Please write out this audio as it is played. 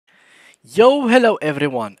Yo, hello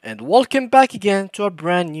everyone, and welcome back again to a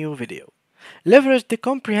brand new video. Leverage the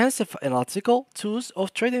comprehensive analytical tools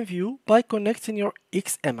of TradingView by connecting your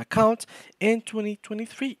XM account in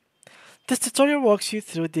 2023. This tutorial walks you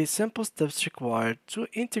through the simple steps required to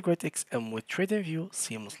integrate XM with TradingView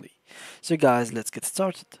seamlessly. So guys, let's get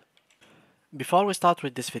started. Before we start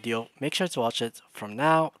with this video, make sure to watch it from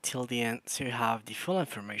now till the end so you have the full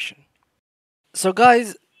information. So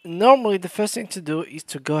guys, normally the first thing to do is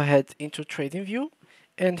to go ahead into TradingView,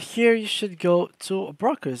 and here you should go to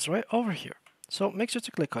brokers right over here. So make sure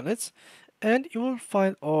to click on it and you will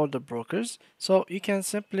find all the brokers so you can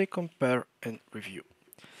simply compare and review.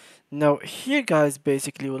 Now here guys,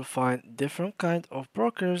 basically you will find different kind of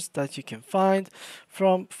brokers that you can find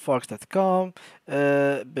from forex.com,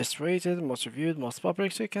 best rated, most reviewed, most popular,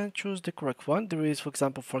 so you can choose the correct one. There is, for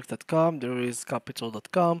example, forex.com, there is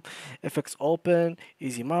capital.com, FX Open,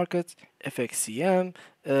 Easy Market, FXCM,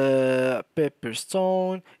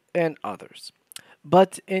 Paperstone, and others.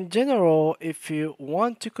 But in general, if you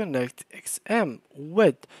want to connect XM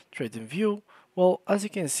with TradingView, well, as you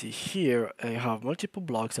can see here, I have multiple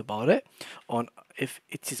blogs about it on if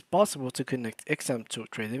it is possible to connect XM to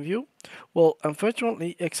TradingView. Well,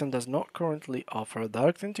 unfortunately, XM does not currently offer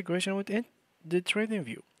direct integration within the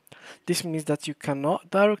TradingView. This means that you cannot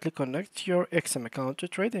directly connect your XM account to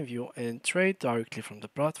TradingView and trade directly from the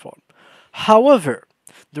platform. However,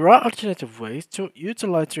 there are alternative ways to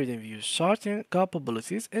utilize TradingView's charting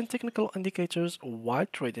capabilities and technical indicators while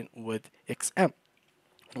trading with XM.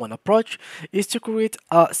 One approach is to create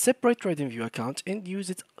a separate TradingView account and use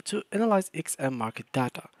it to analyze XM market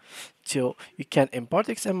data. So you can import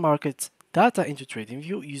XM market data into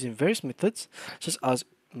TradingView using various methods such as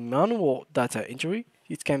manual data entry.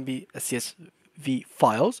 It can be a CSV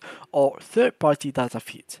files or third-party data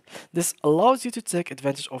feeds. This allows you to take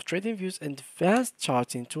advantage of TradingView's advanced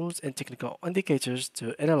charting tools and technical indicators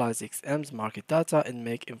to analyze XM's market data and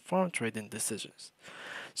make informed trading decisions.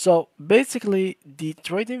 So basically, the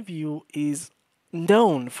TradingView is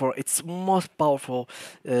known for its most powerful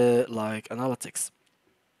analytics.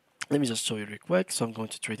 Let me just show you real quick. So I'm going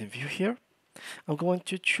to TradingView here. I'm going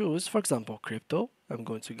to choose, for example, crypto. I'm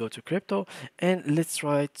going to go to crypto and let's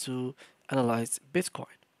try to analyze Bitcoin.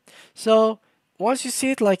 So once you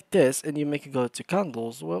see it like this and you make it go to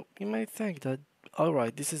candles, well, you might think that, all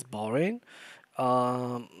right, this is boring.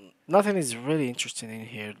 Um, Nothing is really interesting in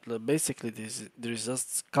here. Basically, there is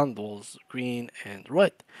just candles, green and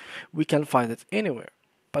red. We can find it anywhere.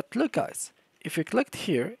 But look, guys, if you click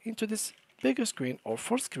here into this bigger screen or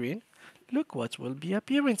full screen, look what will be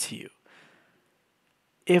appearing to you.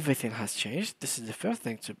 Everything has changed. This is the first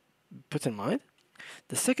thing to put in mind.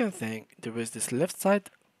 The second thing, there is this left side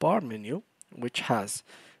bar menu, which has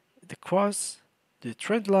the cross, the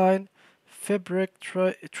trend line, fabric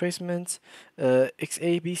tracement,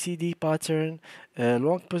 XABCD pattern,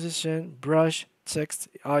 long position, brush, text,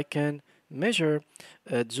 icon, measure,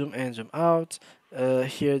 zoom in, zoom out.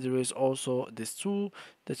 Here there is also this tool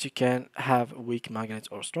that you can have weak magnet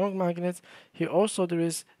or strong magnet. Here also there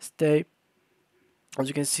is stay. As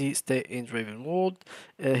you can see, stay in Raven World.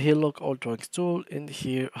 Here lock all drawings tool and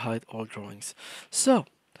here hide all drawings. So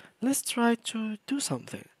let's try to do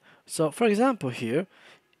something. So for example here,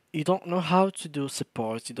 you don't know how to do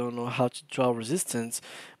support, you don't know how to draw resistance,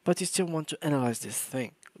 but you still want to analyze this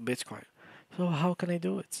thing, Bitcoin. So how can I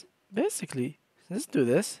do it? Basically, let's do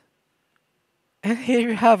this. And here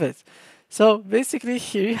you have it. So basically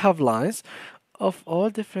here you have lines of all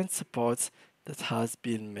different supports that has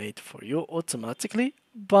been made for you automatically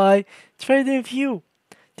by TradingView.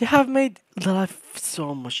 They have made life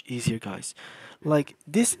so much easier, guys. Like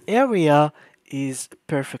this area is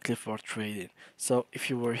perfectly for trading. So if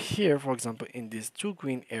you were here, for example, in this two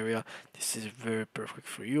green area, this is very perfect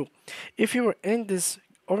for you. If you were in this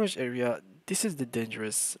orange area, this is the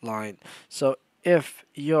dangerous line. So if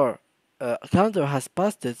your counter has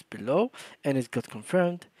passed it below and it got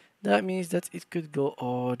confirmed, that means that it could go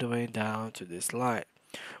all the way down to this line.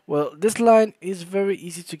 Well, this line is very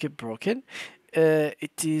easy to get broken.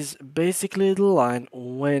 It is basically the line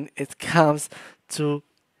when it comes to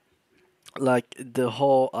like the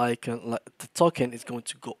whole icon, like the token is going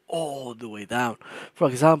to go all the way down. For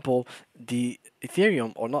example, the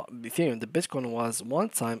Ethereum, or not Ethereum, the Bitcoin was one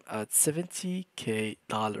time at $70K.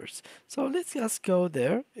 So let's just go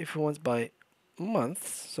there if you want by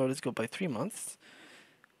months. So let's go by 3 months.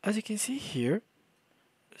 As you can see here,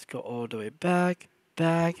 let's go all the way back,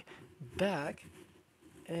 back, back,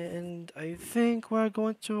 and I think we're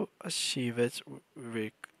going to achieve it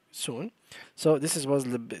very soon. So this is was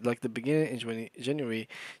like the beginning in January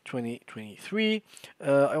 2023.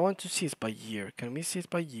 I want to see it by year. Can we see it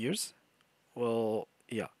by years? Well,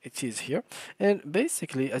 yeah, it is here. And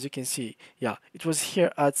basically, as you can see, yeah, it was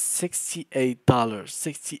here at $68,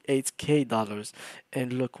 68K dollars.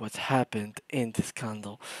 And look what happened in this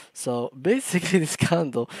candle. So basically, this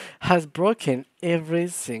candle has broken every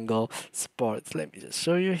single support. Let me just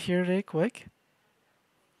show you here real quick.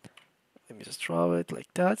 Let me just draw it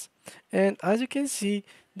like that. And as you can see,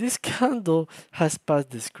 this candle has passed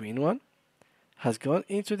this green one, has gone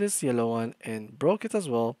into this yellow one and broke it as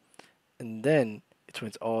well, and then it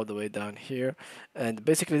went all the way down here. And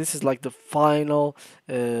basically this is like the final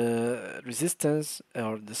resistance,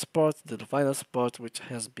 or the support, the final support, which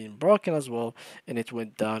has been broken as well, and it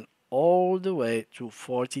went down all the way to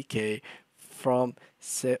 40k from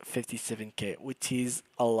 57k, which is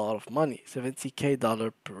a lot of money. 70k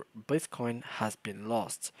dollar per bitcoin has been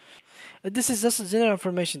lost. This is just general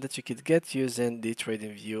information that you could get using the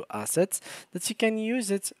TradingView assets, that you can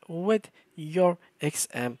use it with your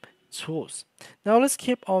XM tools. Now let's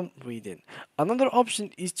keep on reading. Another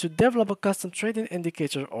option is to develop a custom trading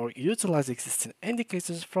indicator or utilize existing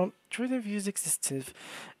indicators from TradingView's existing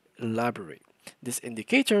library. These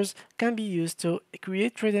indicators can be used to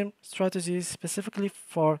create trading strategies specifically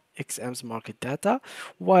for XM's market data.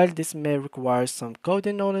 While this may require some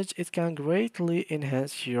coding knowledge, it can greatly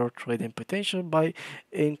enhance your trading potential by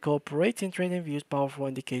incorporating TradingView's powerful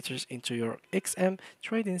indicators into your XM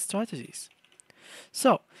trading strategies.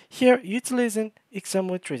 So, here, utilizing XM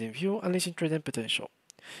with TradingView, unleashing trading potential.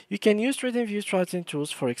 You can use TradingView's charting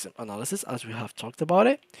tools for XM analysis, as we have talked about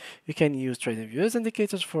it. You can use TradingView's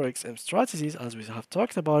indicators for XM strategies, as we have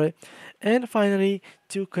talked about it. And finally,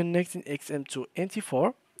 to connecting XM to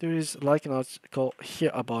NT4, there is like an article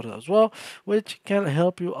here about it as well, which can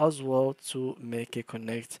help you as well to make a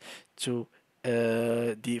connect to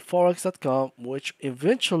the forex.com, which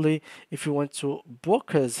eventually, if you want to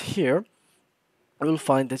book us here, you'll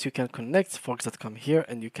find that you can connect forex.com here,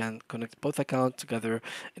 and you can connect both accounts together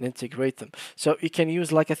and integrate them. So you can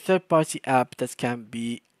use like a third-party app that can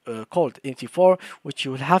be called NT4, which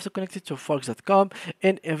you will have to connect it to forex.com,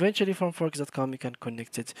 and eventually from forex.com you can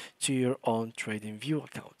connect it to your own TradingView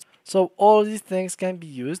account. So all these things can be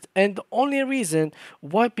used, and the only reason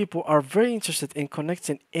why people are very interested in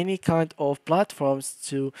connecting any kind of platforms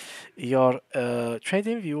to your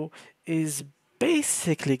TradingView is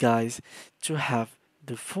basically, guys, to have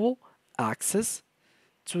the full access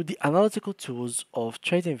to the analytical tools of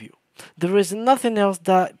TradingView. There is nothing else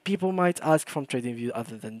that people might ask from TradingView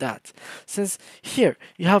other than that. Since here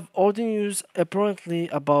you have all the news apparently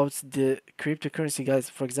about the cryptocurrency, guys.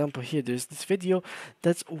 For example, here there's this video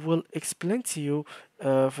that will explain to you,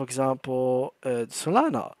 for example,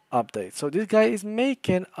 Solana update. So this guy is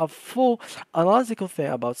making a full analytical thing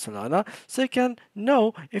about Solana, so you can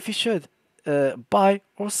know if you should buy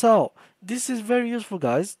or sell. This is very useful,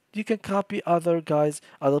 guys. You can copy other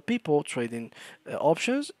people trading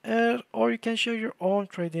options, or you can share your own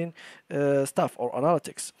trading stuff or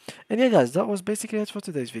analytics. And yeah, guys, that was basically it for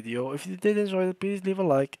today's video. If you did enjoy it, please leave a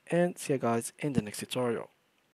like, and see you guys in the next tutorial.